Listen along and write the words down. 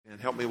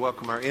Help me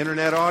welcome our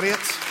internet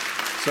audience.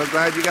 So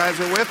glad you guys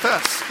are with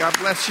us. God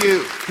bless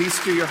you. Peace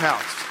to your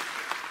house.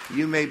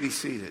 You may be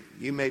seated.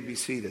 You may be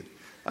seated.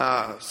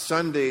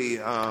 Sunday,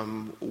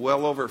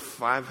 well over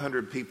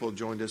 500 people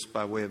joined us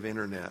by way of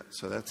internet.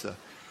 So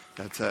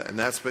and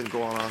that's been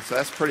going on. So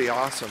that's pretty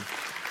awesome.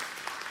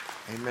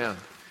 Amen.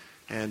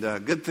 And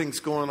good things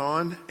going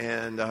on.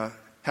 And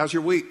how's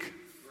your week?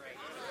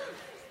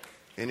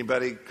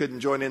 Anybody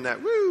couldn't join in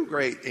that? Woo,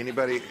 great.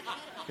 Anybody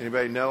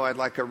know I'd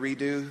like a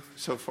redo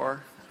so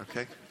far?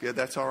 Okay, good.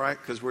 That's all right,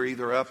 because we're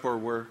either up or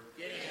we're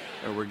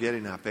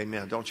getting up.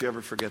 Amen. Don't you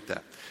ever forget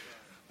that.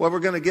 Well,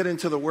 we're going to get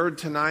into the Word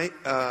tonight.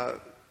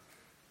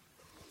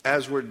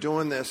 As we're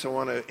doing this, I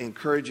want to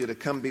encourage you to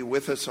come be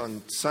with us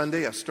on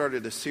Sunday. I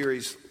started a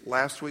series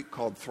last week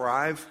called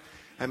Thrive.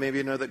 How many of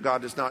you know that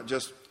God is not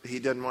just, He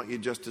doesn't want you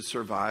just to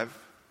survive.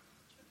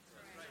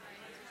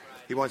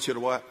 He wants you to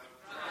what?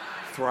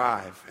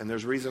 Thrive. And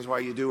there's reasons why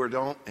you do or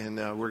don't, and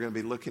we're going to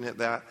be looking at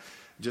that.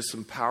 Just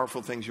some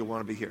powerful things you'll want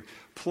to be here.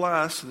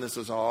 Plus, and this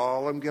is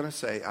all I'm going to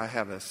say, I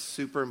have a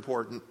super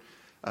important,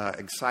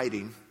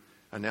 exciting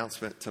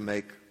announcement to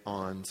make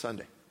on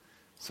Sunday.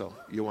 So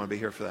you'll want to be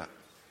here for that.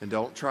 And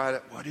don't try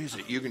to, what is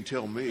it? You can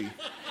tell me.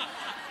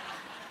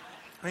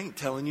 I ain't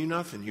telling you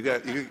nothing. You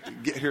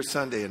get here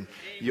Sunday and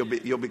you'll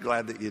be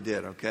glad that you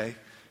did, okay?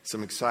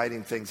 Some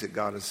exciting things that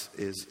God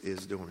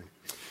is doing.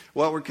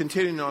 Well, we're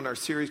continuing on our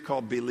series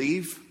called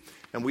Believe,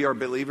 and we are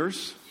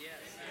believers.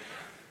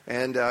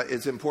 And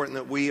it's important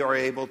that we are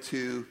able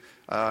to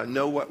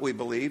know what we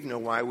believe, know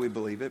why we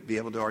believe it, be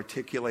able to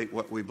articulate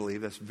what we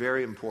believe. That's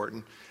very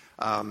important.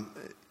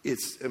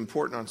 It's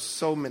important on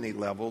so many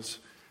levels.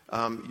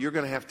 You're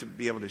going to have to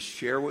be able to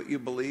share what you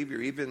believe.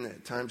 You're even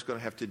at times going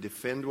to have to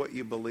defend what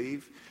you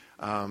believe.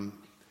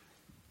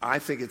 I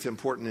think it's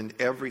important in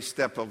every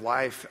step of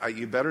life.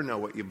 You better know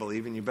what you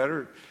believe, and you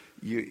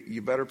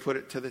better put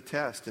it to the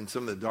test. In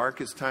some of the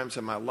darkest times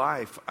of my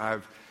life,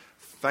 I've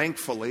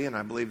thankfully, and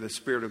I believe the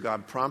Spirit of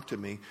God prompted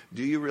me,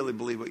 do you really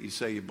believe what you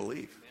say you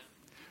believe?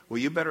 Well,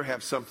 you better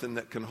have something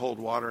that can hold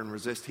water and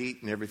resist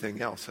heat and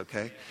everything else,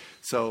 okay?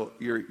 So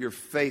your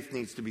faith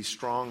needs to be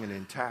strong and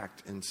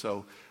intact. And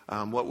so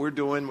what we're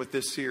doing with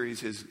this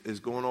series is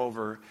going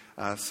over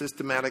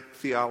systematic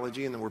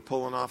theology, and then we're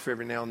pulling off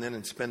every now and then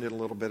and spending a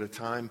little bit of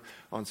time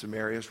on some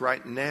areas.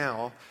 Right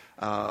now,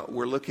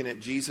 we're looking at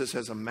Jesus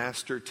as a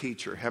master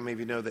teacher. How many of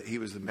you know that He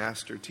was the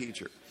master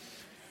teacher?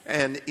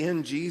 And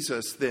in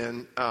Jesus,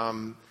 then,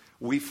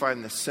 we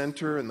find the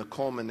center and the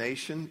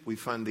culmination. We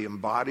find the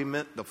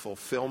embodiment, the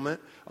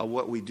fulfillment of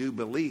what we do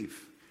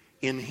believe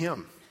in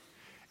Him.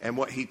 And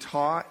what He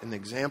taught and the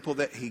example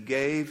that He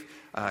gave,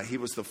 He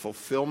was the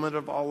fulfillment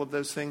of all of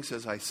those things,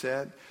 as I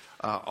said.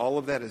 All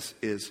of that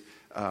is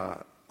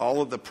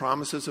all of the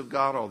promises of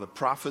God, all the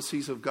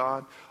prophecies of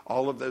God,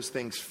 all of those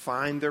things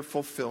find their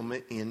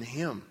fulfillment in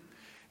Him.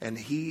 And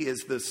He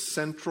is the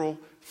central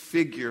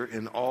figure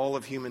in all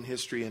of human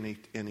history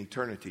and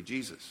eternity,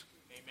 Jesus.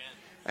 Amen.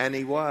 And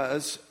He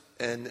was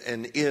and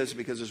is,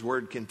 because His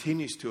Word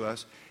continues to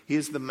us, He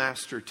is the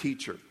master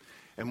teacher.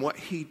 And what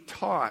He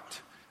taught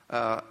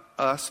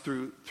us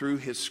through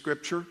His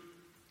Scripture,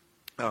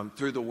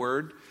 through the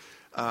Word,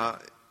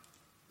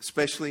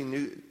 especially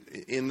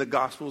in the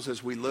Gospels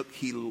as we look,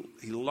 He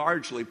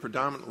largely,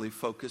 predominantly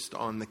focused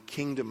on the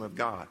kingdom of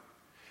God.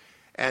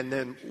 And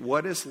then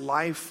what is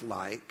life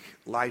like,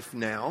 life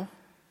now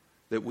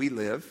that we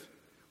live?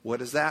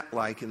 What is that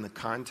like in the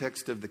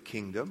context of the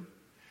kingdom?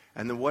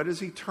 And then what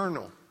is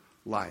eternal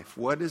life?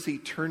 What is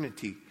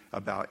eternity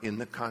about in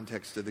the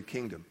context of the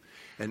kingdom?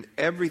 And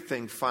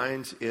everything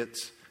finds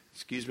its,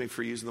 excuse me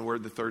for using the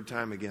word the third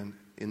time again,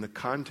 in the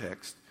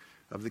context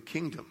of the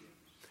kingdom.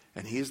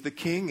 And He is the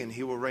King, and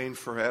He will reign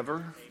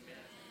forever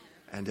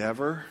and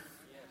ever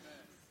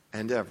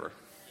and ever.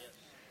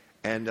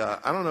 And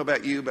I don't know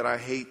about you, but I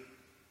hate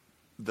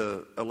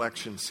the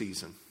election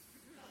season.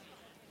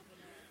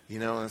 You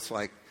know, it's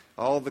like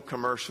all the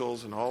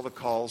commercials and all the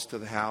calls to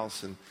the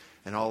house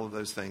and all of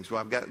those things.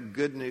 Well, I've got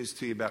good news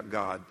to you about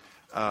God.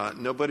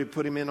 Nobody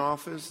put Him in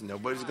office.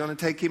 Nobody's going to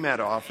take Him out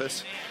of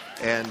office.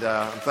 And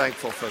I'm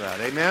thankful for that.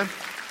 Amen?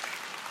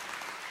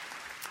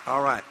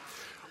 All right.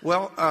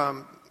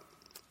 Well,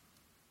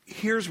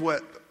 here's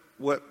what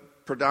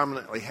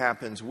predominantly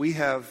happens. We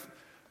have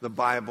the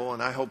Bible,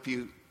 and I hope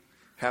you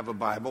have a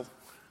Bible.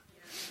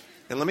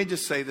 And let me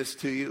just say this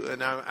to you,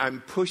 and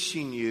I'm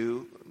pushing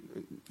you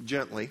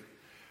gently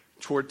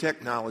toward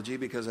technology,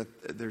 because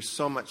there's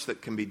so much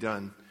that can be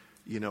done,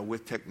 you know,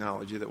 with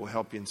technology that will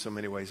help you in so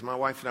many ways. My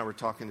wife and I were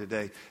talking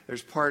today.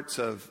 There's parts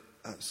of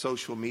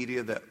social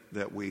media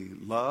that we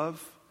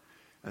love,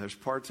 and there's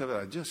parts of it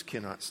I just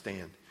cannot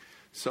stand.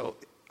 So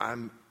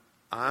I'm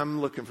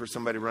looking for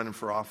somebody running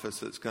for office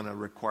that's going to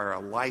require a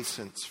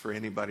license for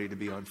anybody to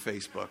be on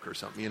Facebook or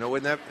something. You know,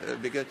 wouldn't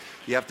that be good?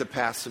 You have to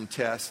pass some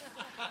tests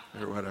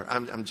or whatever.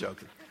 I'm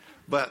joking.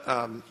 But,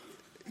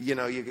 you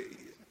know,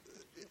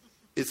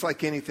 it's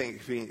like anything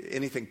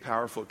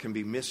powerful. It can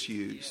be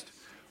misused,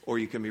 or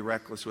you can be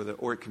reckless with it,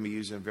 or it can be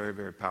used in a very,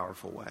 very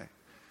powerful way.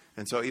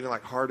 And so even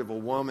like Heart of a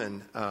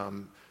Woman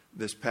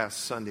this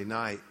past Sunday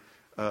night,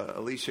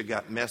 Alicia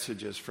got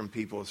messages from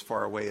people as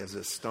far away as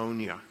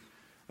Estonia,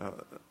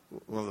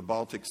 one of the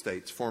Baltic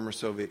states, former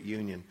Soviet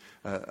Union,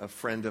 a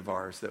friend of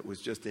ours that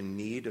was just in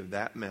need of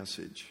that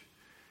message.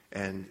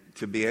 And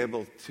to be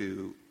able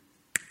to,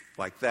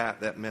 like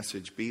that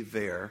message be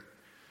there,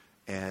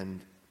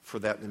 and for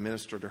that to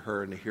minister to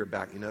her and to hear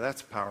back,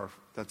 that's powerful.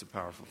 That's a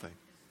powerful thing.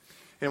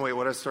 Anyway,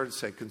 what I started to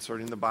say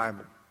concerning the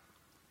Bible,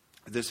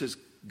 this is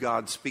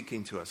God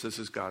speaking to us. This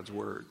is God's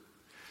Word.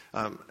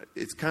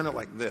 It's kind of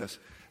like this.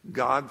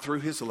 God,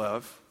 through His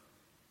love,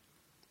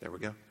 there we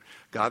go.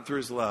 God, through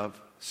His love,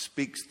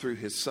 speaks through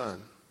His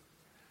Son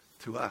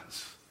to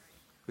us.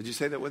 Would you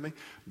say that with me?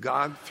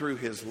 God, through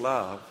His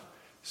love,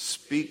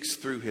 speaks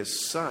through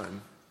His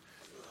Son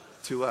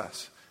to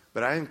us.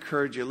 But I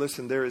encourage you,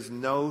 listen, there is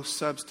no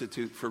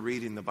substitute for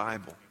reading the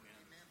Bible.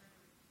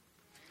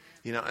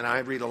 And I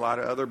read a lot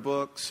of other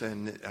books,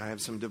 and I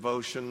have some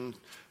devotional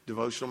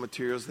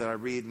materials that I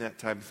read and that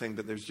type of thing,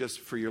 but there's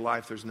just, for your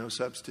life, there's no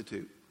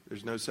substitute.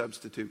 There's no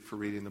substitute for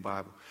reading the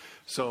Bible.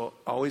 So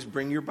always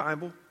bring your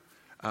Bible,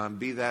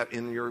 be that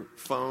in your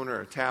phone or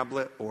a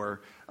tablet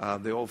or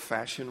the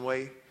old-fashioned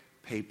way,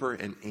 paper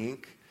and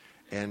ink,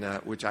 and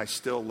which I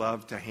still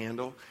love to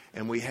handle.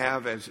 And we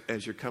have,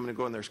 as you're coming and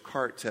going, there's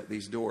carts at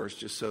these doors,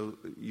 just so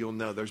you'll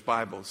know there's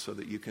Bibles so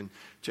that you can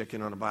check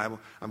in on a Bible.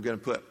 I'm going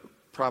to put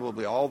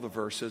probably all the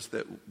verses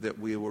that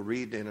we will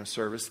read in a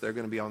service. They're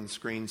going to be on the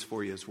screens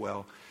for you as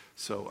well.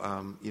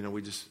 So,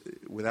 we just,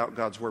 without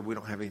God's Word, we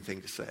don't have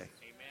anything to say.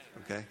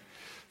 Amen. Okay?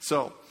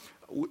 So,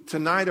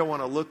 tonight I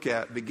want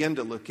to begin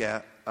to look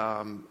at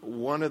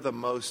one of the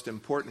most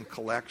important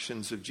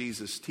collections of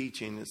Jesus'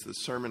 teaching is the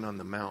Sermon on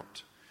the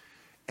Mount.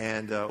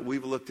 And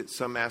we've looked at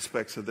some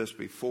aspects of this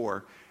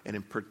before. And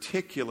in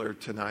particular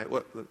tonight,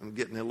 I'm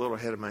getting a little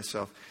ahead of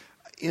myself.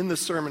 In the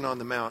Sermon on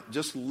the Mount,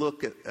 just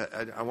look at,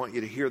 I want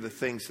you to hear the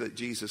things that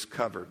Jesus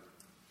covered.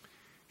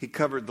 He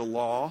covered the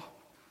law.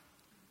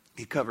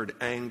 He covered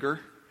anger.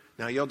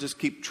 Now, y'all just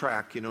keep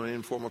track, an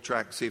informal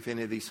track, see if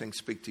any of these things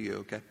speak to you,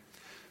 okay?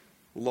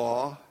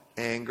 Law,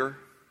 anger.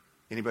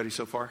 Anybody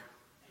so far?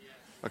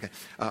 Okay.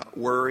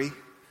 Worry,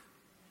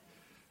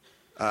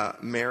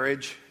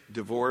 marriage,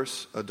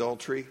 divorce,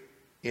 adultery,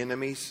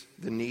 enemies,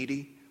 the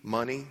needy,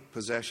 money,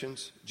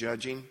 possessions,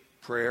 judging,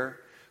 prayer,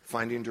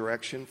 finding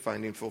direction,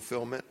 finding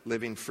fulfillment,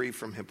 living free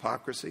from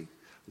hypocrisy,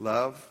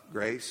 love,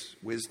 grace,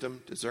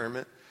 wisdom,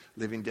 discernment,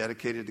 living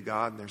dedicated to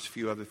God, and there's a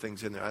few other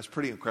things in there. That's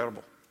pretty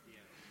incredible.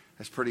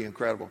 That's pretty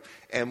incredible.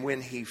 And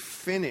when he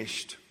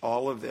finished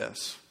all of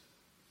this,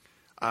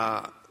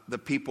 the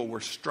people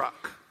were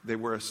struck. They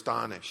were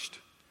astonished.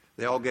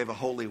 They all gave a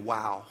holy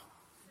wow.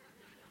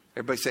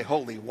 Everybody say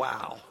holy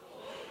wow.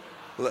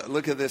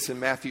 Look at this in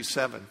Matthew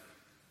 7.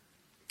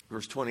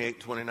 Verse 28,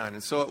 29.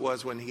 And so it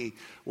was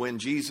when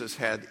Jesus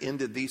had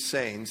ended these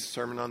sayings,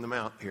 Sermon on the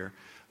Mount here,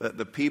 that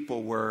the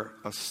people were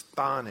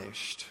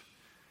astonished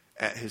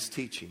at his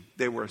teaching.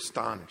 They were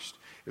astonished.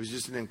 It was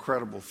just an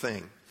incredible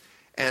thing.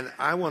 And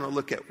I want to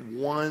look at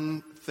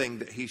one thing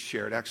that he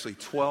shared, actually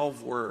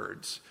 12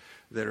 words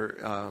that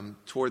are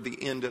toward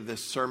the end of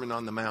this Sermon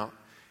on the Mount.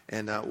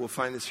 And we'll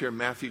find this here in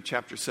Matthew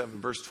chapter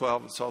 7, verse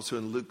 12. It's also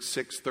in Luke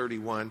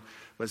 6:31.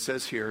 But it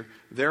says here,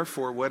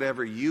 therefore,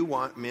 whatever you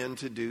want men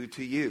to do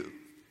to you,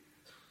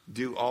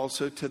 do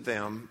also to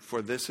them,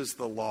 for this is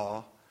the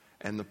law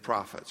and the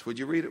prophets. Would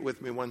you read it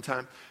with me one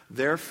time?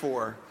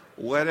 Therefore,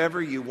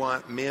 whatever you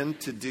want men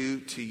to do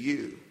to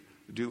you,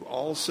 do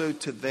also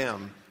to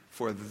them,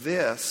 for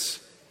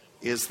this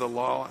is the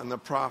law and the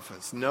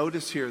prophets.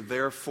 Notice here,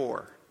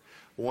 therefore.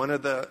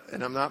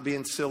 And I'm not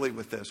being silly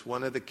with this,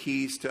 one of the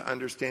keys to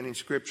understanding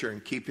Scripture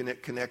and keeping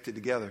it connected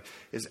together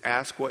is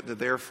ask what the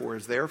therefore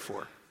is there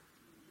for.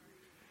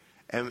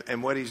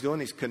 And what he's doing,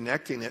 he's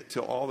connecting it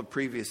to all the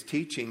previous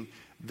teaching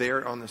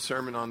there on the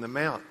Sermon on the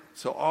Mount.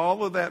 So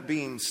all of that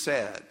being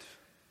said,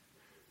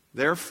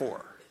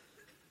 therefore,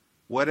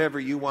 whatever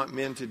you want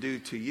men to do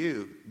to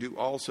you, do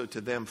also to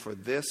them, for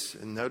this,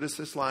 and notice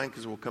this line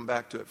because we'll come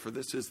back to it, for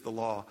this is the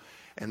law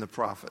and the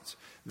prophets.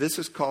 This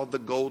is called the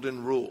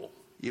Golden Rule.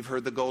 You've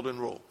heard the Golden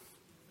Rule.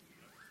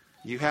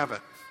 You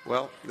haven't.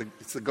 Well,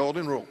 it's the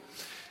Golden Rule.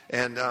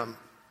 And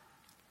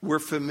we're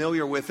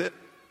familiar with it.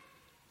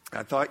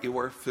 I thought you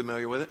were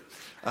familiar with it.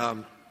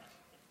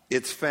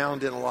 It's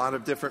found in a lot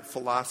of different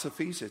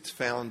philosophies. It's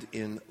found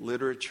in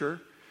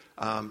literature,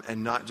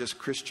 and not just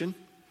Christian.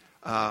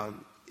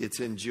 It's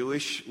in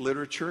Jewish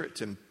literature.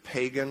 It's in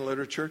pagan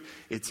literature.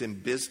 It's in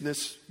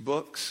business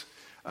books.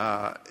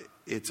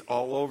 It's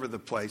all over the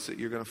place that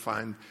you're going to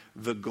find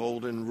the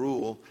Golden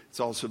Rule. It's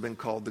also been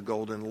called the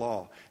Golden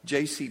Law.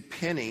 J.C.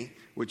 Penney,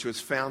 which was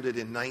founded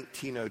in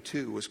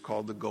 1902, was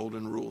called the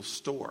Golden Rule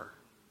Store.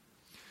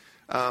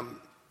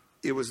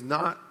 It was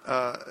not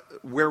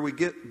where we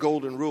get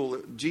Golden Rule.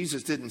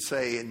 Jesus didn't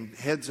say, and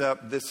heads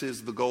up, this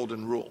is the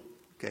Golden Rule.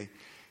 Okay,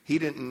 he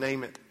didn't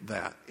name it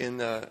that. In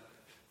the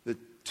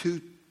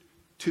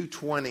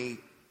 220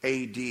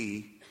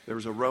 A.D., there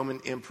was a Roman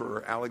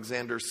emperor,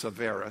 Alexander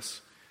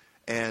Severus,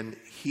 and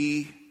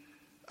he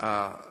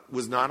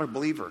was not a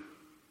believer.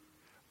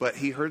 But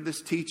he heard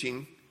this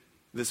teaching,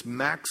 this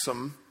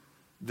maxim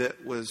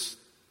that was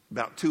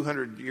about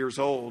 200 years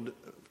old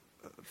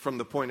from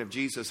the point of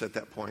Jesus at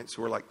that point.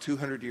 So we're like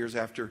 200 years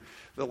after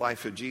the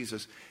life of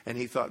Jesus. And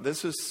he thought,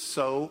 this is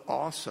so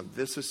awesome.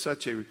 This is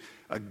such a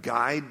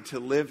guide to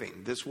living.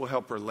 This will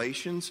help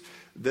relations.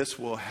 This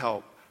will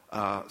help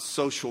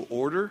social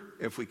order,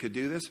 if we could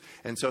do this.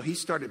 And so he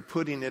started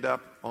putting it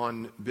up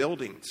on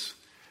buildings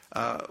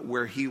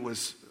where he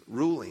was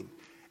ruling.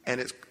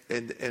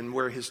 And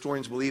where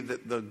historians believe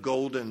that the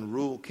golden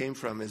rule came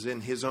from is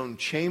in his own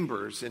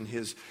chambers, in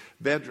his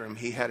bedroom.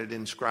 He had it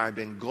inscribed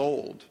in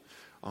gold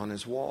on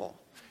his wall.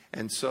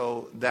 And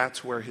so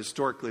that's where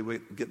historically we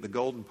get the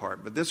golden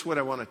part. But this is what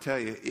I want to tell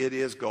you. It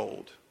is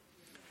gold.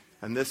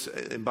 And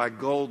by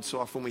gold, so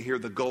often we hear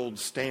the gold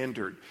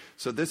standard.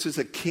 So this is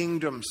a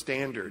kingdom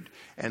standard.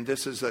 And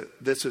this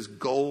is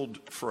gold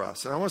for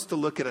us. And I want us to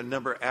look at a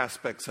number of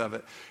aspects of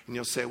it. And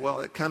you'll say,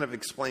 well, it kind of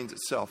explains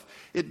itself.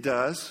 It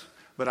does.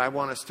 But I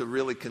want us to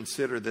really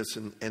consider this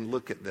and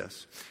look at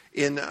this.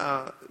 In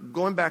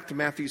going back to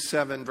Matthew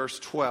 7, verse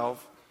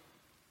 12,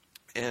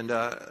 and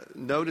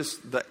notice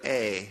the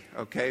A,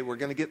 okay? We're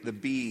going to get the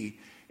B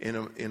in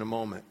a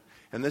moment.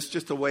 And this is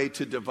just a way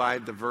to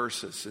divide the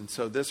verses. And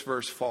so this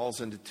verse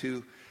falls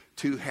into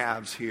two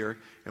halves here.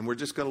 And we're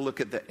just going to look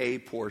at the A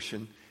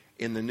portion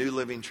in the New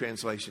Living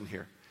Translation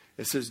here.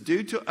 It says,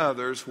 do to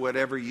others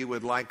whatever you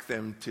would like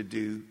them to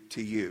do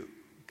to you.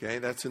 Okay,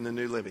 that's in the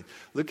New Living.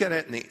 Look at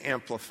it in the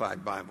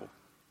Amplified Bible.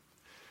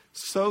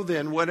 So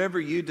then, whatever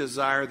you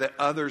desire that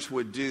others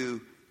would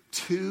do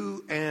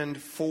to and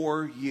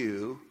for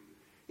you,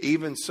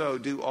 even so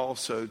do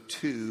also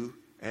to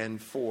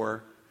and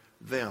for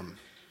them.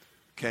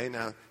 Okay,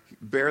 now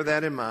bear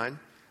that in mind.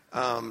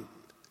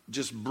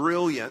 Just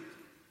brilliant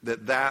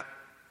that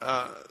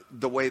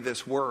the way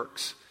this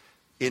works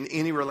in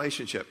any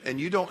relationship. And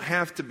you don't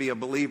have to be a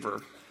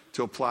believer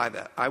to apply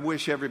that. I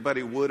wish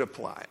everybody would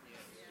apply it.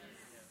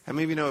 How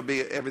many of you know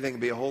everything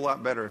would be a whole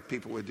lot better if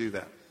people would do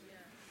that?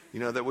 You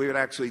know, that we would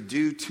actually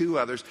do to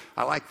others.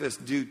 I like this,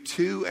 do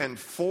to and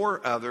for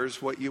others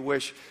what you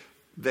wish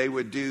they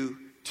would do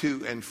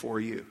to and for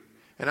you.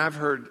 And I've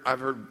heard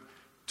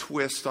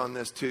twists on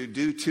this too,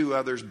 do to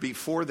others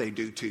before they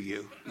do to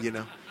you, you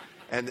know.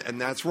 And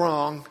that's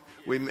wrong.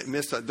 We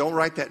missed that. Don't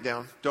write that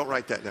down. Don't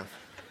write that down.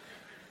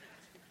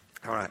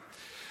 All right.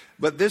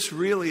 But this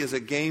really is a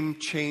game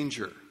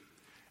changer.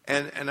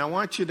 And I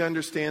want you to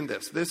understand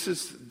this. This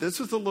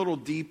is a little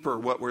deeper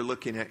what we're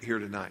looking at here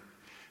tonight.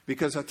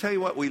 Because I'll tell you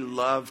what we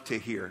love to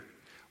hear.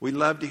 We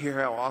love to hear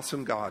how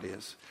awesome God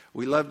is.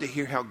 We love to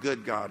hear how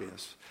good God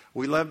is.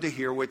 We love to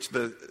hear which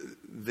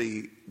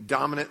the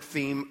dominant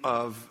theme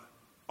of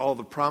all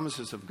the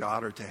promises of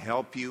God are to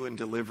help you and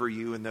deliver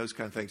you and those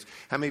kind of things.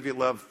 How many of you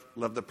love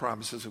the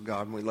promises of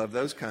God, and we love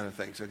those kind of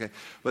things, okay?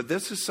 But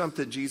this is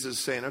something Jesus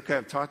is saying, okay,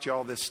 I've taught you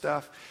all this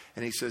stuff.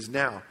 And he says,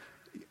 now,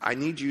 I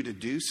need you to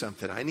do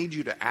something. I need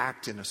you to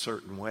act in a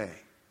certain way.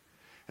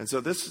 And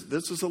so this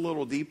is a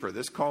little deeper.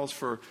 This calls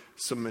for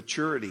some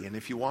maturity. And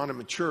if you want to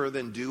mature,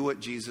 then do what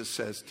Jesus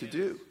says to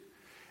do.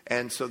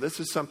 And so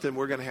this is something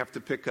we're going to have to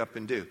pick up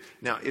and do.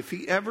 Now, if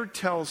he ever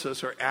tells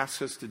us or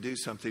asks us to do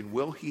something,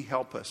 will he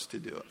help us to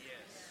do it?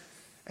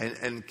 Yes.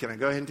 And can I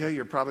go ahead and tell you,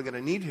 you're probably going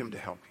to need him to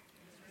help you.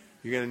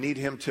 You're going to need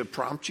him to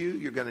prompt you.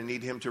 You're going to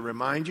need him to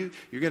remind you.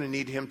 You're going to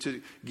need him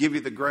to give you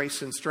the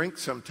grace and strength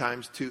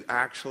sometimes to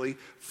actually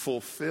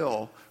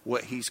fulfill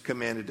what he's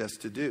commanded us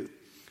to do.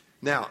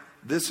 Now,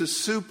 this is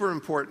super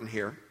important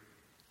here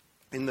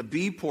in the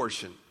B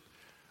portion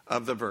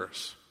of the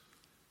verse.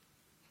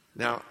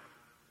 Now,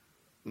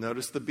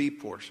 notice the B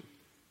portion.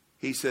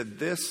 He said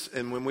this,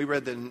 and when we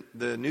read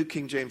the New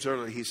King James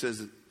earlier, he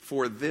says,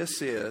 for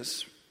this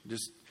is,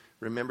 just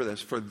remember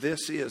this, for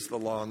this is the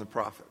law and the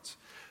prophets.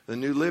 The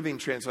New Living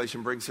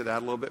Translation brings it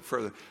out a little bit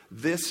further.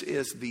 This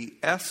is the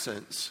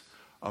essence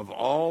of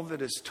all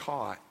that is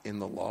taught in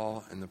the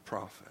law and the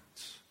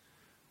prophets.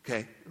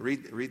 Okay,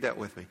 read that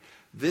with me.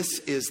 This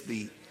is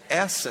the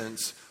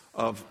essence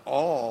of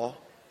all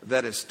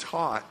that is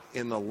taught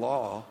in the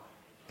law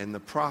and the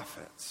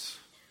prophets.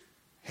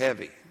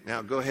 Heavy.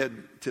 Now go ahead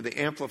to the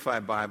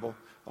Amplified Bible,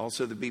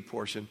 also the B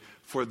portion.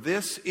 For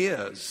this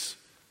is,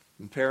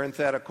 in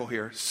parenthetical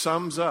here,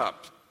 sums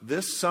up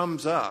the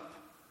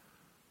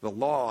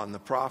law and the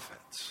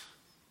prophets.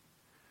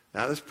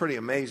 Now that's pretty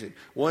amazing.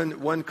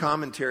 One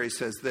commentary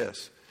says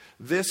this.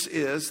 This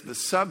is the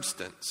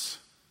substance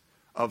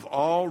of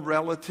all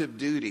relative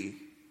duty,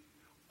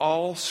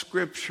 all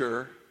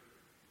scripture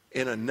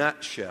in a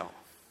nutshell.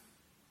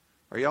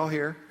 Are y'all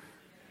here?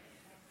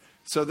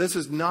 So this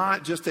is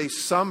not just a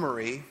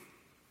summary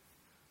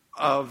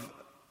of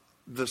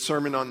the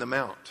Sermon on the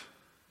Mount.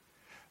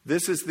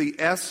 This is the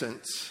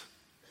essence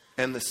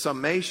and the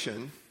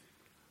summation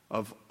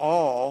of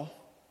all,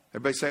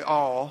 everybody say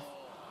all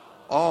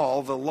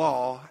the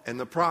law and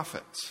the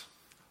prophets.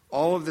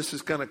 All of this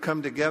is going to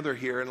come together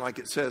here, and like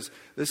it says,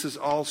 this is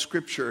all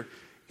scripture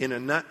in a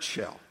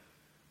nutshell.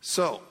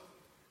 So,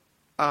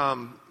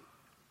 let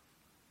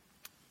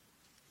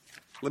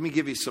me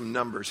give you some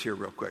numbers here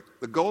real quick.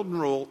 The golden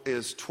rule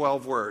is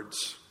 12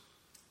 words,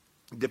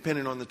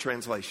 depending on the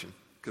translation.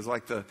 Because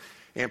like the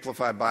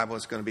Amplified Bible,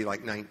 it's going to be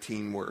like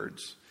 19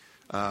 words.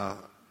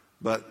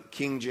 But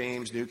King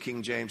James, New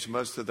King James,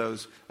 most of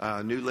those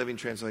New Living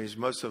Translations,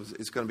 most of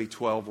it's going to be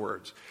 12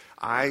 words.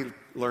 I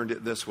learned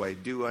it this way: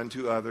 do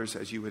unto others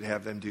as you would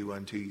have them do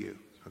unto you.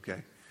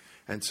 Okay?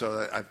 And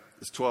so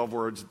it's 12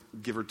 words,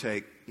 give or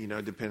take,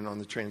 depending on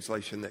the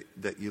translation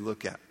that you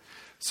look at.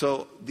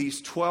 So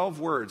these 12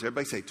 words,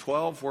 everybody say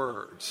 12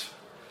 words,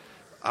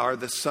 are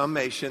the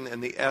summation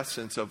and the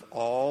essence of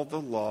all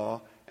the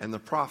law and the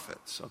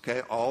prophets.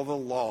 Okay? All the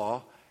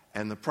law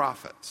and the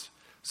prophets.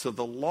 So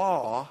the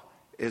law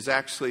is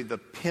actually the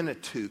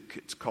Pentateuch,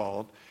 it's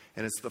called,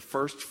 and it's the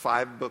first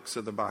 5 books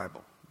of the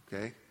Bible.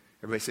 Okay?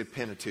 Everybody say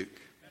Pentateuch.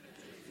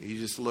 You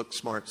just looked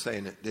smart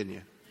saying it, didn't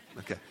you?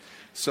 Okay.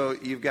 So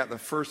you've got the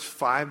first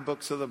 5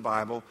 books of the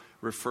Bible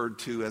referred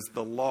to as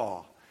the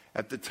law.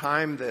 At the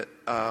time that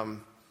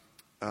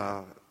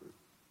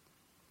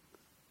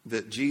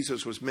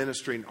Jesus was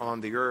ministering on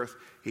the earth,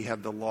 he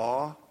had the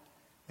law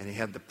and he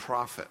had the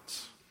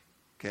prophets.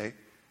 Okay?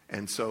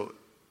 And so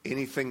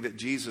anything that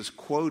Jesus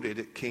quoted,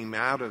 it came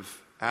out of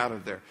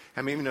there.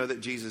 How many of you know that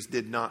Jesus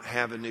did not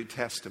have a New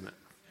Testament?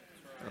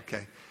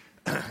 Okay.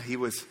 He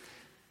was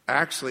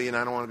actually, and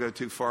I don't want to go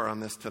too far on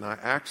this tonight,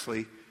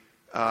 actually,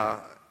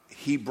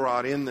 he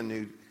brought in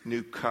the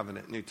new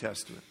covenant, New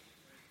Testament.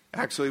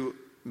 Actually,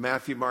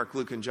 Matthew, Mark,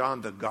 Luke, and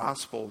John, the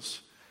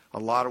Gospels, a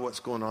lot of what's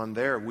going on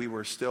there, we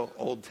were still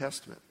Old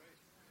Testament.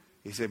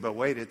 You say, but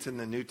wait, it's in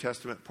the New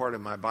Testament part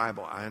of my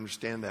Bible. I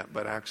understand that,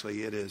 but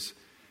actually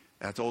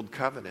that's Old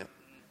Covenant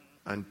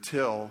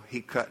until he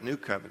cut New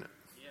Covenant.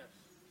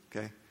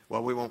 Okay?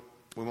 Well, we won't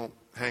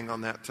hang on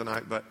that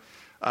tonight, but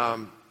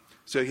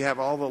so you have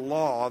all the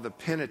law, the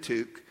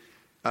Pentateuch,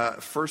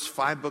 first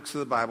 5 books of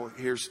the Bible.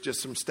 Here's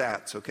just some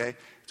stats, okay?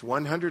 It's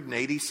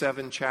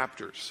 187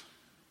 chapters.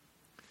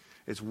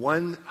 It's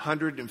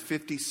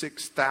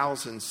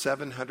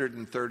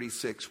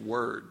 156,736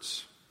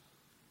 words.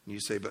 And you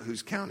say, but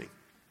who's counting?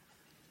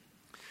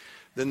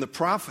 Then the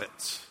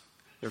prophets.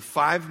 There are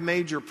 5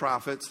 major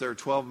prophets. There are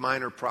 12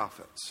 minor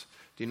prophets.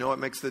 Do you know what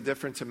makes the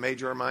difference in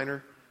major or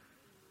minor?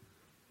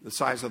 The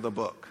size of the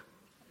book.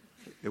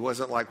 It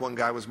wasn't like one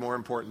guy was more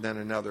important than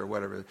another or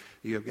whatever.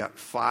 You've got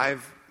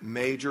 5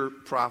 major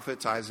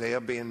prophets, Isaiah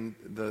being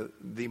the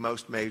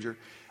most major,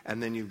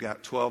 and then you've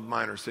got 12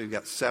 minor. So you've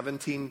got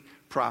 17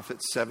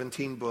 prophets,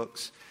 17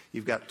 books.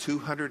 You've got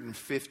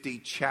 250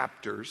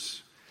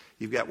 chapters.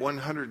 You've got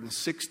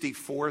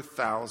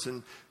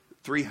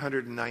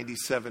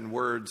 164,397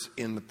 words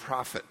in the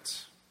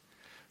prophets.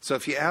 So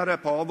if you add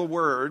up all the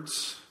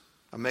words,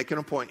 I'm making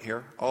a point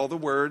here, all the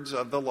words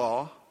of the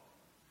law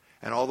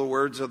and all the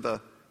words of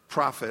the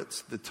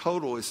prophets, the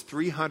total is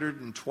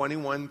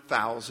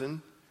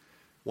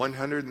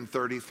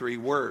 321,133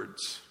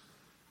 words.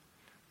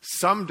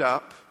 Summed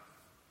up,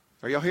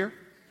 are y'all here?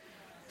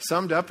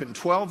 Summed up in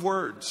 12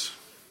 words.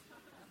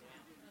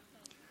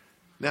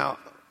 Now,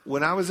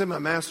 when I was in my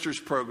master's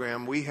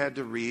program, we had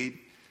to read,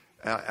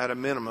 at a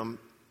minimum,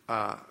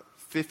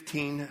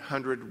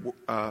 1,500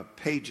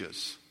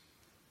 pages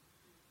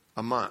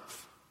a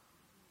month.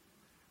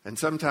 And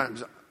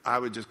sometimes I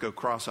would just go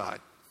cross-eyed.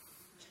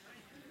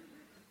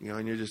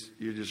 And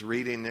you're just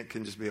reading, it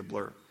can just be a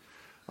blur.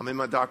 I'm in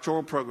my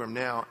doctoral program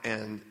now,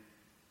 and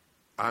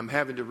I'm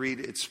having to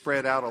read, it's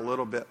spread out a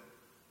little bit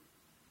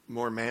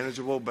more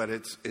manageable, but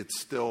it's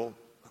still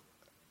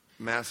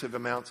massive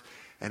amounts,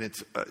 and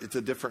it's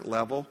a different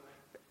level.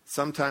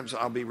 Sometimes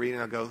I'll be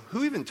reading, I'll go,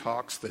 who even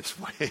talks this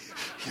way?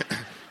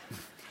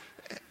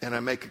 And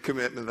I make a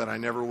commitment that I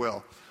never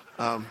will.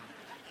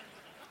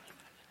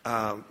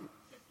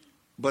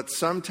 But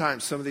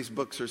sometimes some of these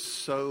books are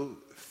so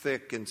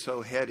thick and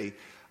so heady,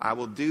 I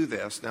will do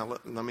this. Now,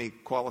 let me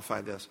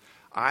qualify this.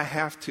 I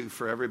have to,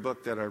 for every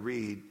book that I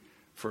read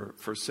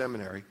for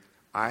seminary,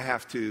 I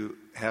have to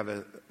have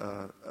a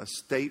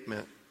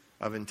statement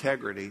of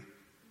integrity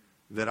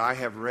that I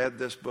have read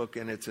this book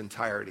in its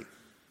entirety.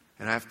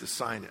 And I have to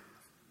sign it.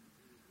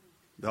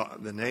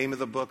 The name of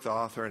the book, the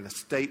author, and a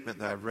statement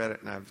that I've read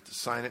it, and I have to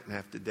sign it and I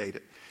have to date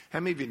it. How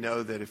many of you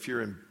know that if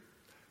you're in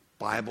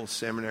Bible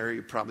seminary,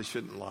 you probably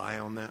shouldn't lie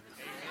on that?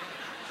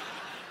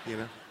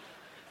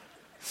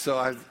 So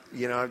I've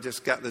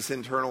just got this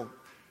internal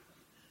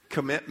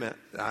commitment.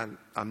 I'm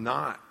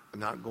not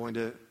going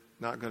to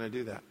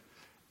do that.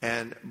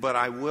 But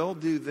I will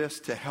do this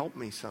to help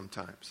me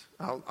sometimes.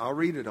 I'll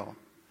read it all,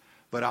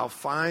 but I'll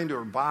find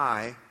or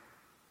buy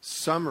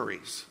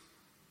summaries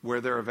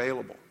where they're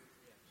available,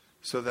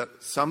 so that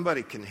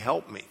somebody can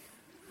help me.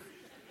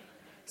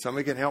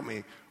 Somebody can help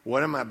me.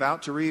 What am I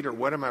about to read, or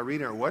what am I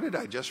reading, or what did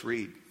I just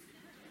read?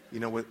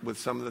 With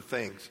some of the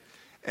things.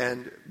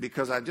 And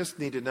because I just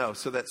need to know.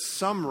 So that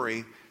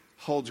summary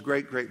holds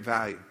great, great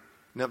value.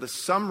 Now, the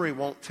summary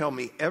won't tell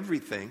me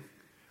everything,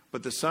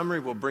 but the summary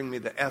will bring me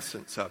the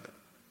essence of it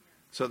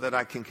so that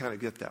I can kind of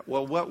get that.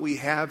 Well, what we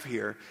have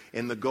here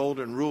in the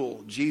Golden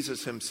Rule,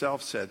 Jesus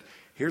himself said,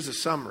 here's a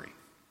summary.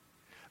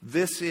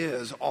 This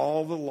is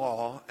all the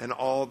law and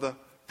all the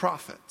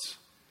prophets.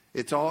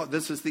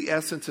 This is the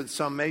essence and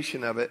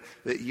summation of it,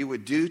 that you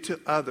would do to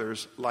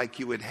others like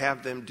you would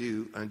have them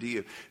do unto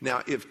you.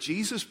 Now, if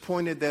Jesus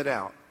pointed that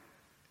out,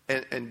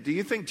 and do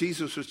you think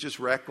Jesus was just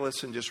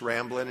reckless and just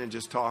rambling and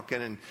just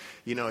talking, and,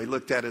 he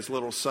looked at his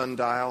little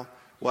sundial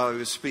while he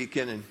was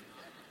speaking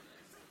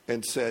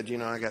and said,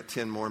 I got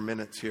 10 more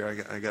minutes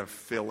here. I got to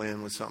fill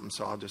in with something,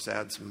 so I'll just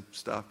add some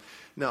stuff.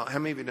 No, how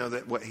many of you know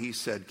that what he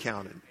said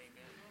counted?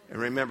 And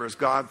remember, it's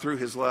God through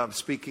his love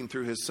speaking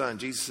through his son.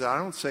 Jesus said, I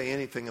don't say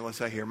anything unless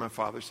I hear my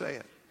Father say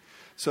it.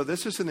 So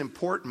this is an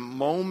important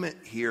moment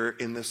here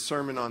in the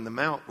Sermon on the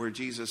Mount where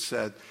Jesus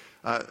said,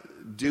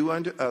 do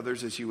unto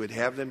others as you would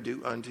have them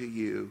do unto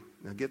you.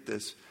 Now get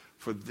this,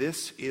 for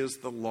this is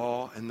the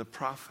law and the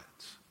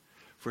prophets.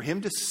 For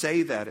him to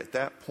say that at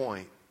that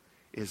point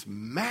is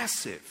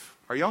massive.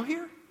 Are y'all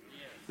here?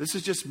 This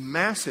is just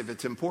massive.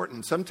 It's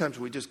important. Sometimes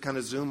we just kind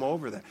of zoom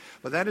over that.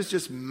 But that is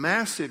just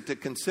massive to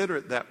consider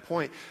at that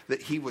point,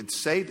 that he would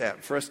say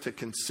that, for us to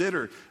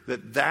consider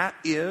that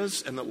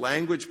is, and the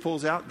language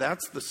pulls out,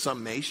 that's the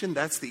summation,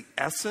 that's the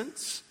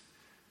essence.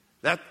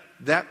 That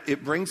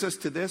it brings us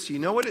to this. You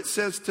know what it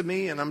says to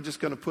me? And I'm just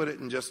going to put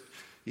it in just,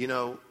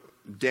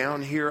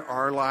 down here,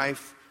 our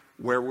life,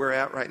 where we're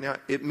at right now.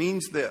 It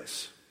means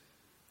this.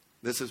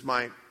 This is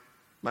my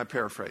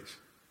paraphrase.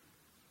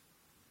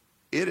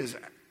 It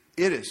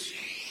is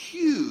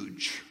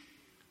huge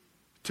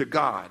to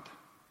God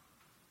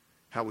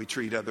how we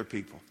treat other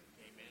people.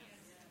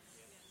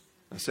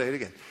 I'll say it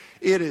again.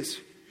 It is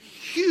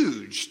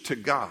huge to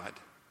God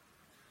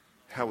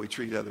how we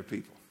treat other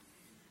people.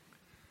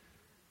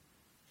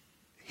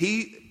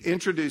 He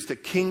introduced a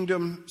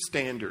kingdom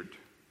standard.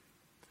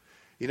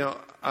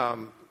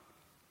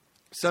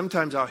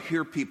 Sometimes I'll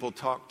hear people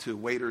talk to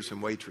waiters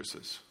and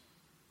waitresses.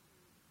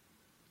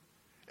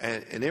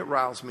 And it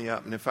riles me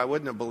up. And if I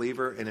wasn't a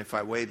believer, and if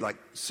I weighed like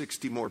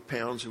 60 more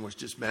pounds and was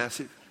just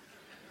massive,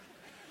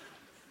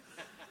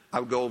 I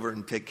would go over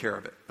and take care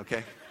of it,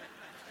 okay?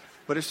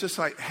 But it's just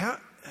like,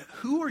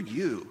 who are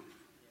you?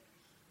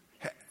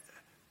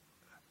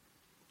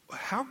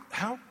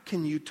 How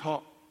can you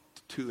talk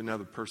to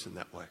another person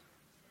that way?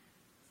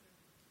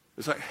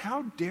 It's like,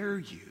 how dare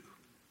you?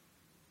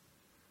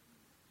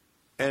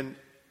 And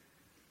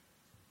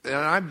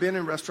I've been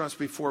in restaurants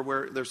before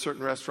where there's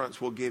certain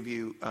restaurants will give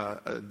you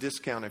a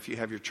discount if you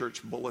have your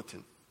church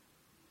bulletin.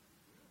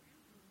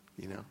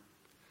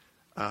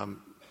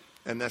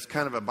 And that's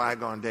kind of a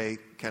bygone day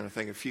kind of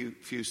thing. A few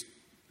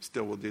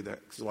still will do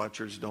that, because a lot of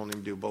churches don't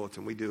even do a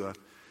bulletin. We do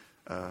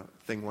a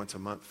thing once a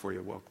month for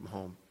you, welcome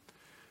home.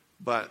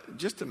 But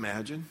just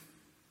imagine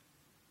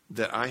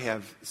that I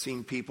have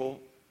seen people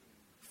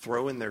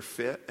throw in their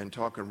fit and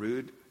talking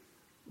rude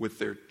with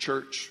their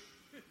church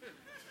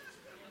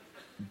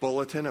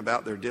bulletin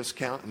about their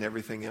discount and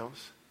everything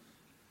else.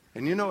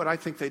 And you know what I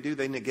think they do?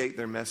 They negate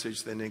their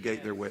message. They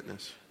negate their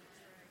witness.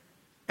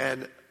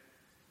 And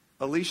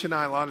Alicia and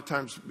I, a lot of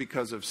times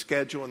because of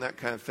schedule and that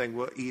kind of thing,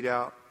 we'll eat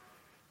out.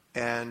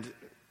 And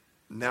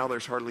now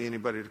there's hardly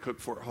anybody to cook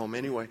for at home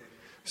anyway.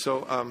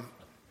 So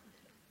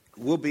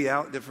we'll be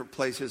out different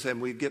places,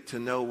 and we get to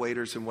know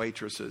waiters and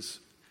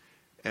waitresses.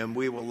 And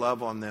we will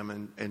love on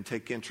them and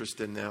take interest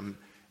in them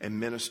and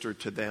minister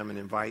to them and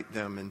invite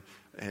them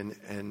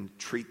and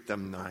treat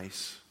them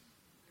nice.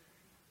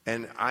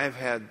 And I've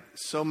had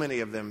so many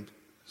of them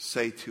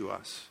say to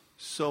us,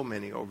 so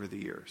many over the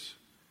years,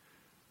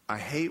 I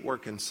hate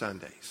working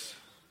Sundays.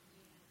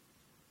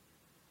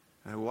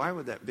 And why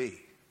would that be?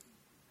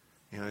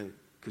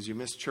 Because you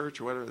miss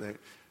church or whatever.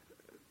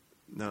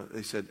 No,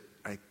 they said,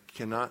 I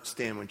cannot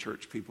stand when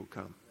church people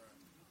come.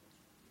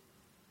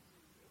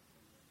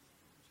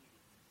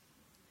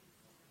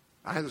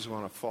 I just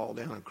want to fall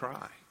down and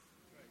cry.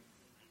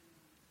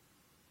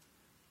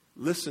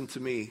 Listen to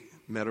me,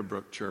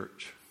 Meadowbrook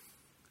Church.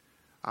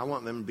 I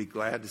want them to be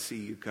glad to see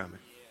you coming.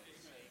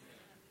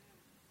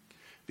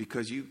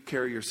 Because you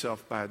carry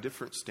yourself by a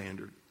different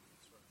standard.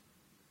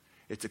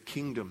 It's a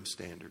kingdom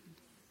standard.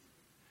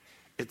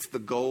 It's the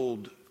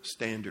gold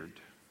standard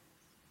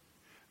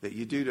that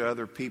you do to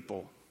other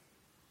people.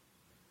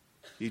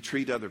 You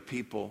treat other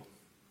people.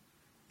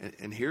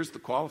 And here's the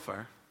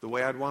qualifier, the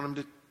way I'd want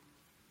them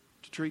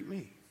to treat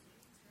me.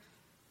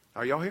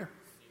 Are y'all here?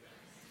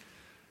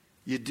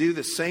 You do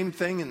the same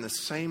thing in the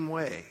same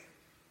way.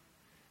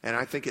 And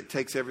I think it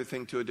takes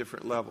everything to a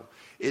different level.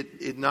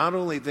 It not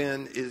only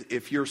then is,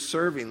 if you're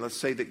serving, let's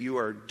say that you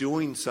are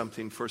doing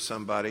something for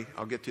somebody.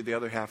 I'll get to the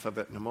other half of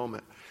it in a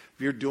moment.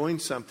 If you're doing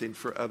something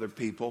for other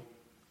people,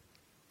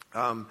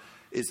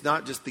 it's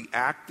not just the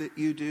act that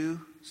you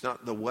do. It's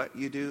not the what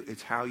you do.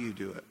 It's how you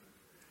do it.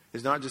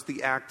 It's not just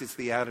the act. It's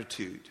the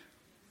attitude.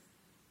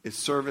 It's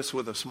service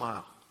with a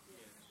smile.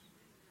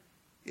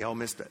 Y'all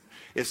missed it.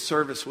 It's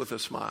service with a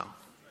smile.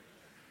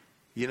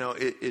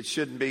 It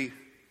shouldn't be,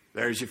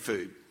 there's your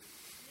food.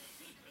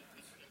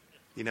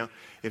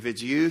 If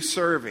it's you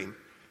serving,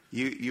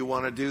 you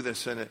want to do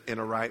this in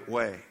a right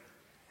way.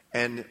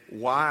 And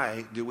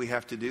why do we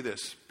have to do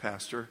this,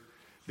 Pastor?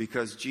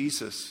 Because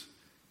Jesus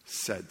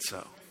said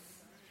so.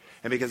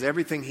 And because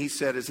everything he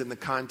said is in the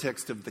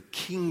context of the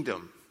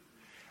kingdom.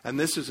 And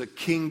this is a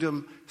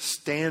kingdom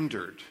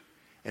standard.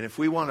 And if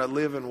we want to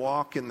live and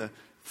walk in the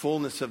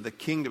fullness of the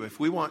kingdom, if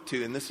we want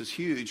to, and this is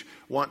huge,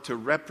 want to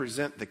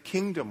represent the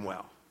kingdom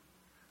well,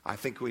 I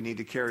think we need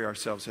to carry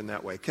ourselves in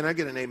that way. Can I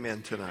get an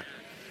amen tonight?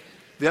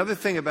 The other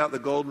thing about the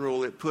golden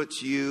rule, it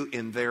puts you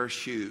in their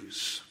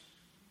shoes.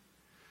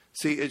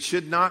 See, it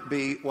should not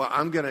be, well,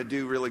 I'm going to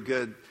do really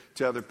good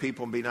to other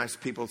people and be nice to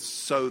people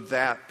so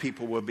that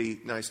people will be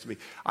nice to me.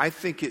 I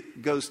think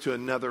it goes to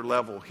another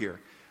level here.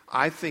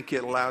 I think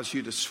it allows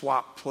you to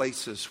swap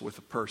places with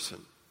a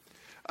person,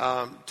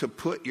 to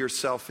put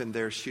yourself in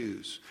their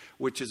shoes,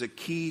 which is a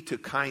key to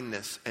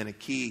kindness and a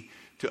key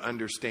to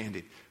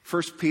understanding.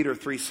 1 Peter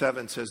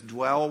 3:7 says,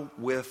 dwell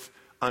with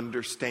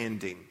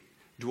understanding.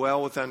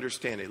 Dwell with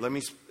understanding. Let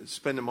me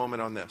spend a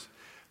moment on this.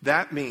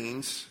 That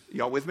means,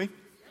 y'all with me?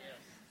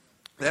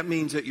 That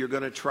means that you're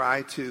going to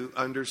try to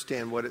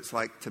understand what it's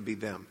like to be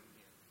them.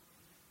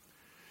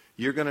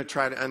 You're going to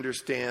try to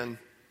understand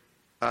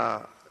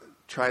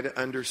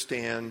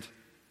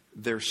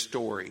their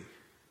story.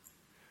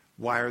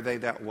 Why are they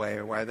that way?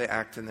 Or why are they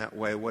acting that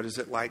way? What is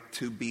it like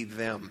to be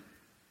them?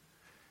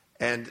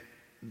 And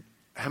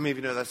how many of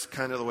you know that's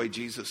kind of the way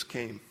Jesus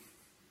came?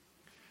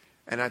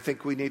 And I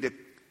think we need to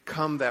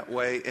come that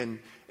way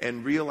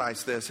and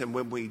realize this. And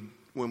when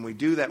we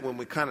do that, when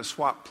we kind of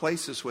swap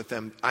places with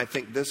them, I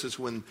think this is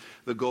when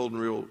the golden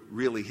rule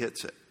really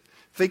hits it.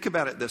 Think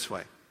about it this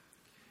way.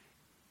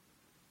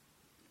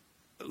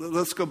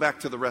 Let's go back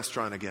to the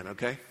restaurant again,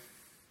 okay?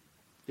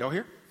 Y'all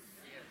here?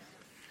 Yes.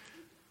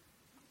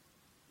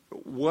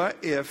 What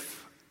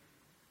if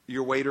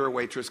your waiter or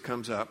waitress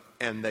comes up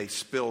and they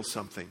spill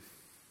something?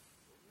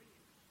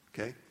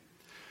 Okay?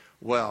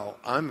 Well,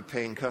 I'm a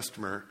paying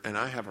customer and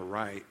I have a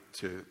right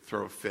to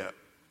throw a fit.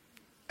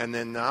 And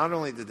then not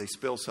only did they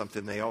spill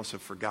something, they also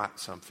forgot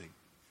something.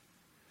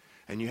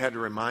 And you had to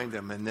remind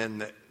them, and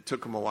then it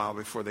took them a while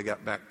before they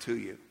got back to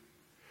you.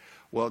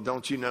 Well,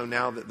 don't you know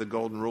now that the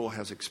golden rule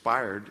has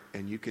expired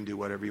and you can do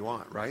whatever you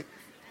want, right?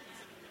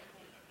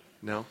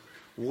 No?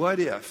 What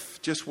if,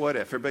 just what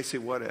if, everybody say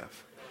what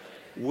if?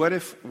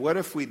 What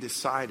if we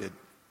decided,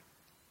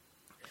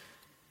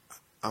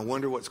 I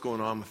wonder what's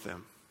going on with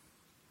them?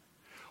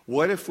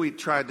 What if we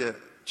tried to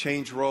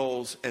change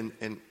roles, and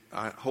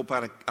I hope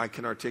I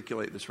can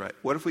articulate this right.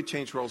 What if we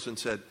changed roles and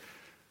said,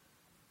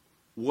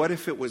 what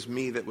if it was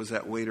me that was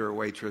that waiter or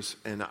waitress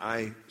and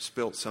I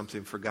spilt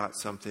something, forgot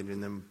something,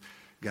 and then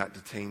got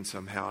detained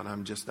somehow and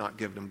I'm just not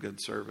giving them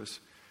good service?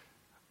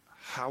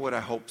 How would I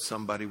hope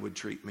somebody would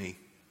treat me?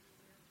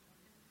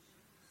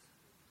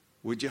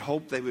 Would you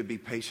hope they would be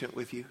patient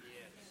with you?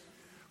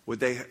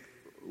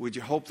 Would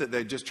you hope that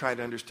they'd just try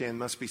to understand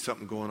must be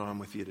something going on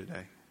with you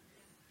today?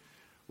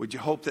 Would you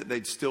hope that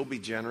they'd still be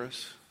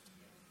generous?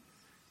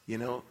 You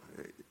know,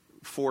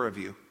 4 of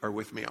you are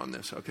with me on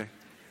this, okay?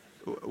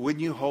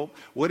 Wouldn't you hope?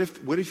 What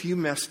if you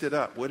messed it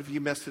up? What if you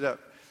messed it up?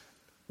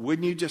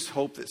 Wouldn't you just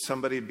hope that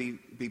somebody would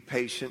be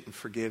patient and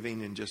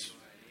forgiving and just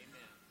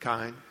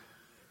kind?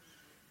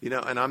 You know,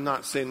 and I'm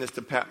not saying this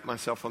to pat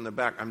myself on the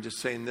back. I'm just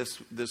saying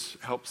this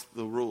helps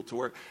the rule to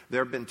work.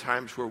 There have been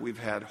times where we've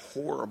had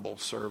horrible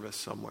service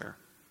somewhere.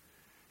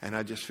 And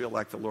I just feel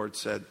like the Lord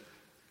said,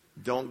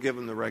 don't give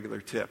them the regular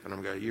tip. And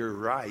I'm going, you're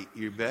right.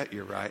 You bet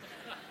you're right.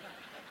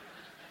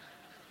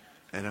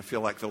 And I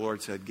feel like the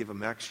Lord said, give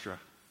them extra.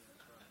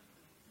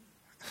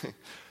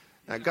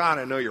 Now, God,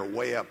 I know you're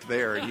way up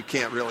there and you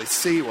can't really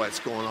see what's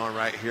going on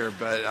right here,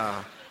 but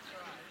I'll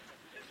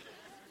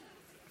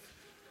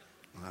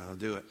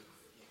do it.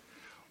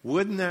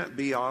 Wouldn't that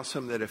be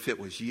awesome that if it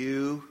was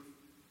you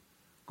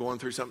going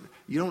through something,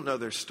 you don't know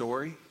their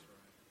story?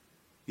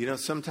 You know,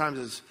 sometimes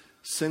it's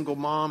single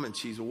mom and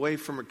she's away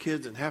from her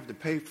kids and have to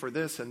pay for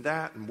this and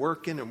that and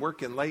working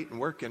late and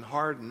working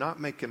hard and not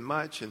making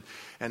much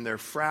and they're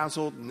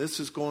frazzled and this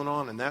is going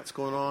on and that's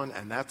going on,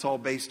 and that's all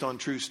based on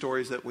true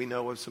stories that we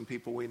know of some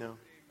people we know.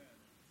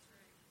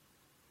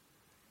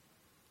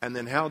 And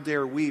then how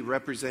dare we,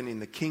 representing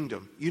the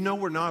kingdom? You know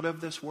we're not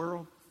of this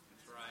world.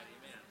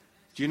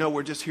 Do you know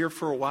we're just here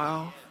for a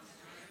while?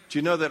 Do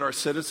you know that our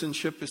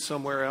citizenship is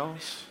somewhere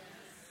else?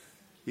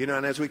 You know,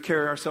 and as we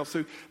carry ourselves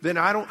through, then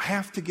I don't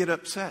have to get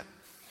upset.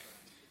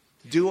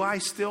 Do I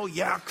still?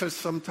 Yeah, because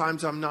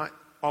sometimes I'm not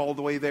all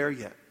the way there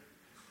yet.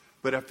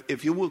 But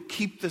if you will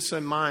keep this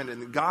in mind,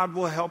 and God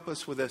will help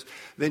us with this,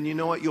 then you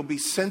know what? You'll be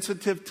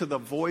sensitive to the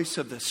voice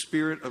of the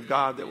Spirit of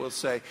God that will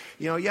say,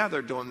 you know, yeah,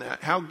 they're doing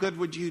that. How good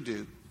would you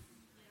do?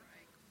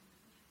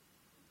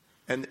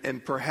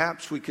 And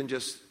perhaps we can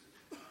just,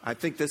 I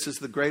think this is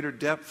the greater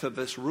depth of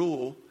this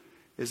rule,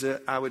 is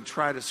that I would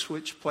try to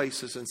switch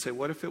places and say,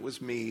 what if it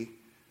was me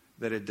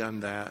that had done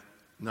that,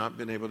 not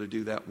been able to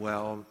do that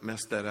well,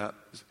 messed that up,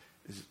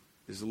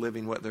 is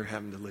living what they're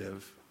having to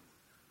live?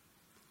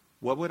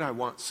 What would I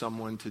want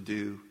someone to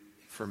do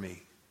for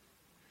me?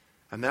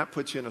 And that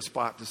puts you in a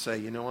spot to say,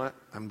 you know what?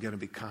 I'm going to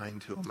be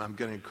kind to them. I'm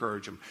going to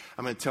encourage them.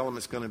 I'm going to tell them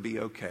it's going to be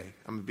okay.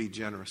 I'm going to be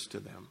generous to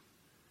them.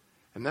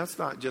 And that's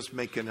not just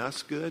making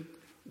us good.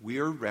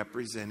 We're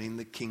representing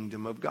the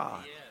kingdom of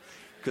God.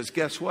 Because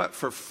guess what?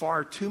 For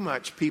far too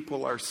much,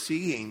 people are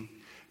seeing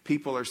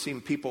people are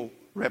seeing people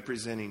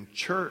representing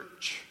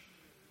church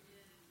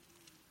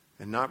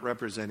and not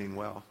representing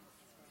well.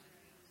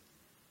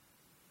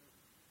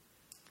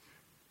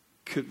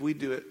 Could we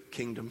do it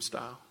kingdom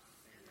style?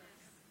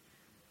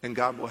 And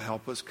God will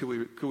help us. Could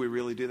we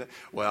really do that?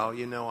 Well,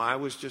 I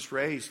was just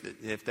raised.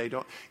 If they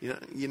don't,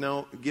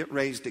 get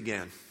raised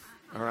again.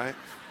 All right?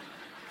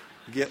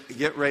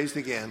 Get raised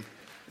again.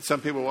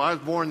 Some people, well, I was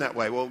born that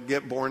way. Well,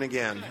 get born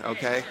again,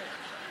 okay?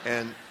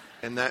 And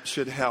that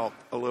should help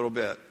a little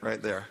bit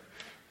right there.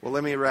 Well,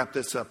 let me wrap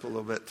this up a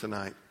little bit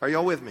tonight. Are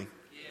y'all with me?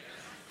 Yes.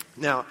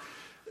 Now,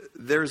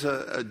 there's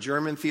a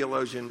German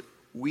theologian,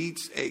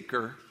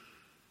 Weizsäcker,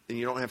 and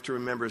you don't have to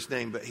remember his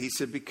name, but he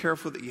said, be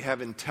careful that you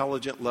have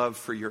intelligent love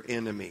for your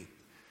enemy.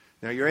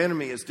 Now, your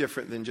enemy is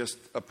different than just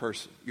a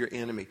person, your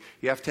enemy.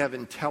 You have to have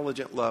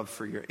intelligent love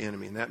for your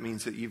enemy, and that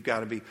means that you've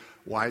got to be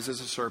wise as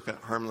a serpent,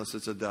 harmless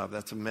as a dove.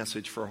 That's a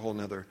message for a whole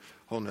nother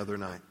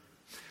night.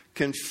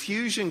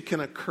 Confusion can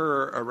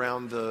occur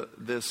around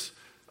this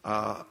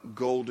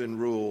golden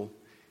rule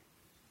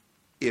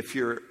if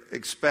you're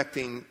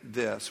expecting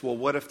this. Well,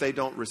 what if they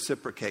don't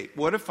reciprocate?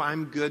 What if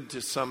I'm good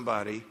to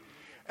somebody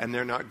and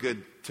they're not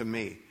good to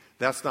me?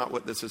 That's not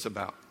what this is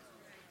about.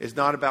 It's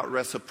not about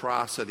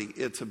reciprocity.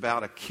 It's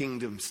about a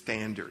kingdom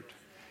standard.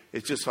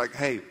 It's just like,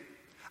 hey,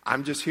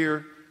 I'm just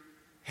here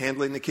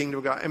handling the kingdom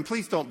of God. And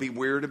please don't be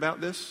weird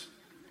about this.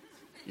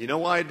 You know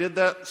why I did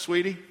that,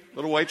 sweetie?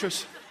 Little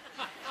waitress?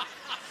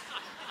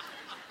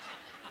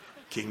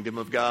 Kingdom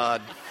of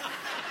God.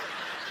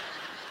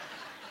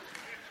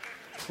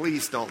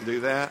 Please don't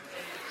do that.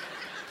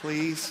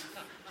 Please.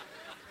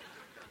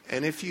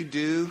 And if you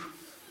do,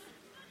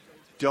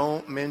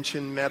 don't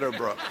mention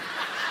Meadowbrook.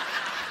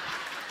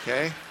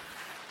 Okay?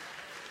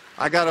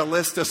 I got a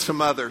list of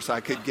some others I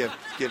could give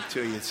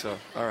to you. So,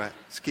 all right,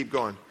 let's keep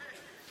going.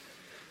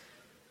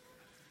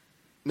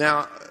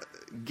 Now,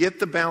 get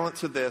the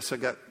balance of this. I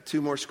got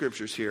 2 more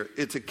scriptures here.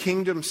 It's a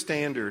kingdom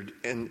standard,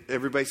 and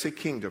everybody say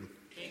kingdom.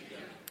 Kingdom.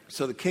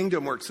 So the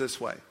kingdom works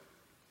this way.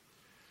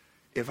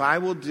 If I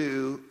will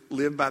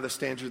live by the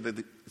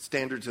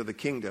standards of the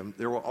kingdom,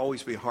 there will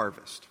always be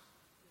harvest.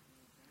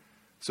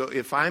 So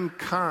if I'm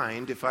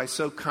kind, if I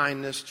sow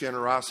kindness,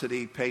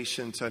 generosity,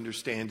 patience,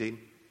 understanding,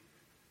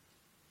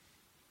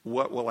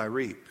 what will I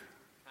reap?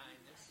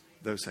 Kindness.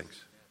 Those things.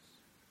 Yes.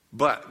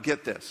 But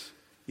get this.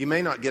 You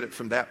may not get it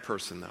from that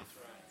person, though. That's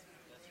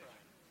right.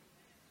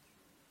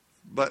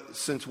 But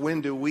since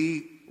when are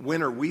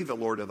we the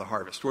Lord of the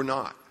harvest? We're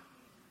not.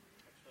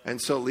 And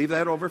so leave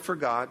that over for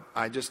God.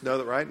 I just know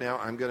that right now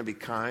I'm going to be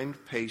kind,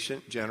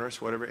 patient,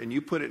 generous, whatever. And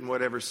you put it in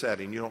whatever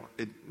setting.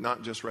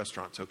 Not just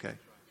restaurants, okay?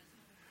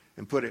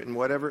 And put it in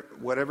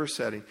whatever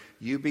setting.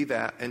 You be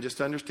that. And just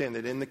understand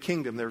that in the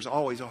kingdom, there's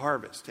always a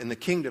harvest. In the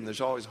kingdom,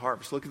 there's always a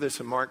harvest. Look at this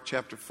in Mark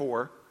chapter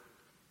 4.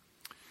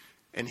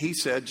 And he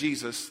said,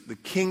 Jesus, the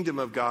kingdom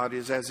of God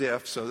is as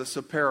if, so this is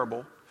a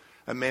parable,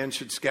 a man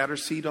should scatter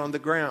seed on the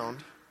ground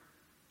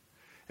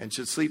and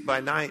should sleep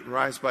by night and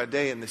rise by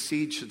day, and the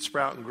seed should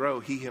sprout and grow.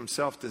 He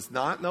himself does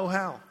not know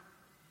how.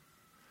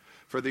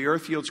 For the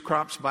earth yields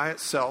crops by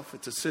itself.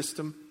 It's a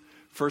system.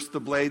 First the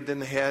blade, then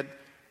the head,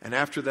 and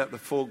after that the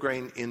full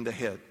grain in the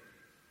head.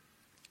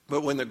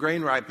 But when the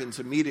grain ripens,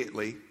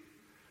 immediately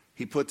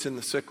he puts in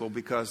the sickle,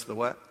 because the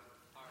what?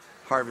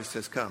 Harvest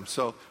has come.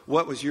 So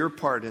what was your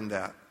part in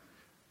that?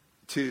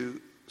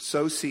 To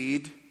sow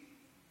seed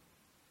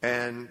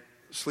and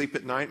sleep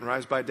at night and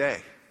rise by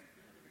day.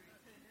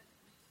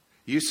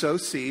 You sow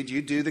seed,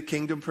 you do the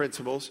kingdom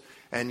principles,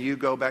 and you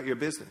go about your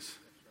business.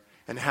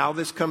 And how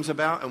this comes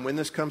about and when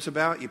this comes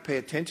about, you pay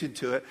attention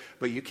to it,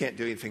 but you can't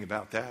do anything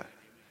about that.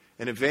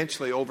 And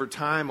eventually, over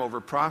time,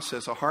 over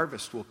process, a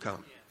harvest will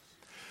come.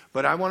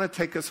 But I want to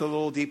take us a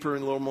little deeper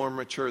and a little more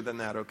mature than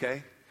that,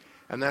 okay?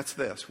 And that's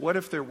this. What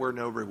if there were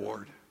no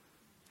reward?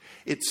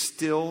 It's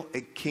still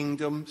a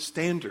kingdom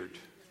standard.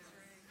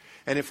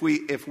 And if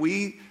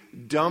we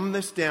dumb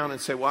this down and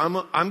say,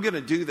 well, I'm going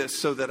to do this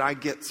so that I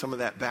get some of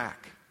that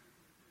back.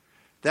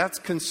 That's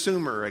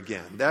consumer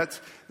again. That's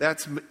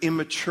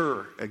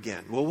immature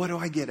again. Well, what do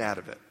I get out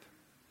of it?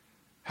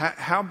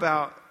 How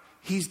about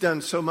he's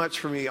done so much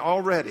for me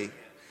already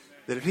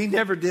that if he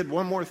never did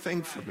one more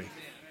thing for me,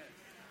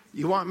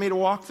 you want me to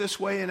walk this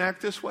way and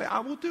act this way? I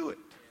will do it.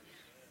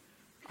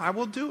 I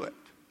will do it.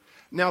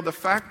 Now, the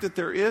fact that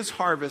there is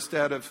harvest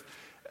out of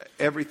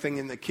everything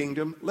in the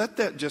kingdom, let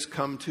that just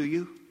come to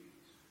you.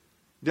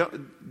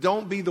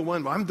 Don't be the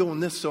one, well, I'm doing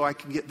this so I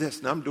can get this,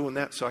 and I'm doing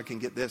that so I can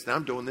get this, and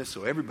I'm doing this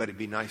so everybody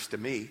be nice to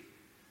me.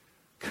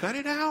 Cut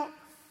it out.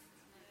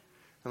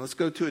 And let's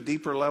go to a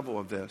deeper level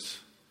of this.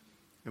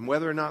 And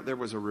whether or not there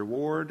was a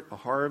reward, a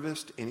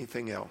harvest,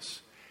 anything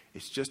else,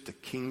 it's just a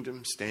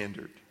kingdom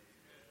standard.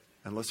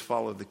 And let's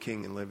follow the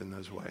king and live in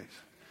those ways.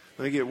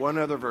 Let me get one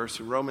other verse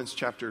in Romans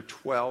chapter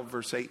 12,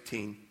 verse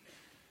 18.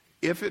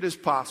 If it is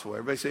possible,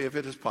 everybody say, if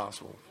it is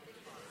possible.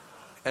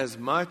 As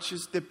much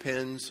as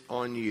depends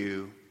on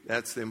you,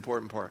 that's the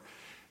important part.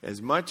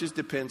 As much as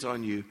depends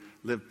on you,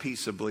 live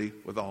peaceably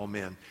with all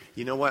men.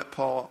 You know what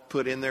Paul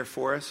put in there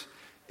for us?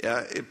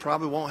 It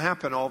probably won't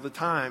happen all the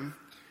time,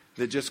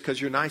 that just because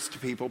you're nice to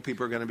people,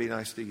 people are going to be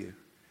nice to you.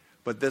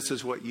 But this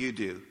is what you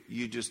do.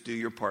 You just do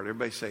your part.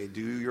 Everybody say,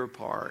 do your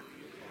part.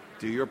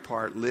 Do your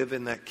part. Live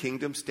in that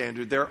kingdom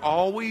standard. There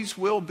always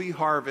will be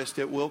harvest.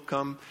 It will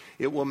come.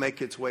 It will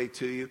make its way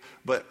to you.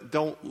 But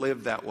don't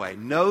live that way.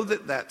 Know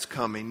that that's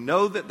coming.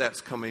 Know that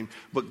that's coming.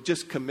 But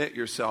just commit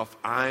yourself.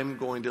 I'm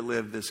going to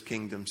live this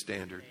kingdom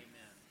standard.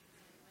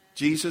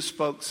 Jesus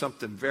spoke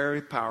something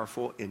very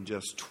powerful in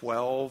just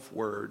 12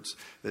 words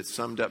that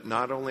summed up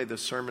not only the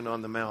Sermon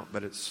on the Mount,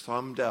 but it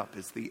summed up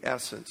as the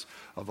essence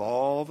of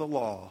all the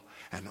law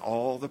and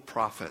all the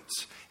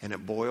prophets. And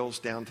it boils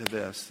down to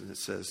this. And it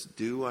says,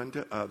 do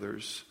unto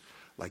others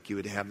like you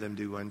would have them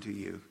do unto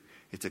you.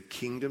 It's a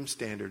kingdom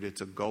standard.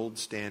 It's a gold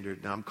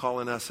standard. Now I'm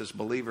calling us as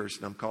believers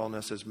and I'm calling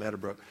us as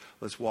Meadowbrook.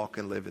 Let's walk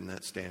and live in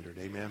that standard.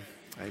 Amen.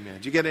 Amen.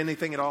 Did you get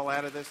anything at all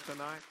out of this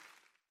tonight?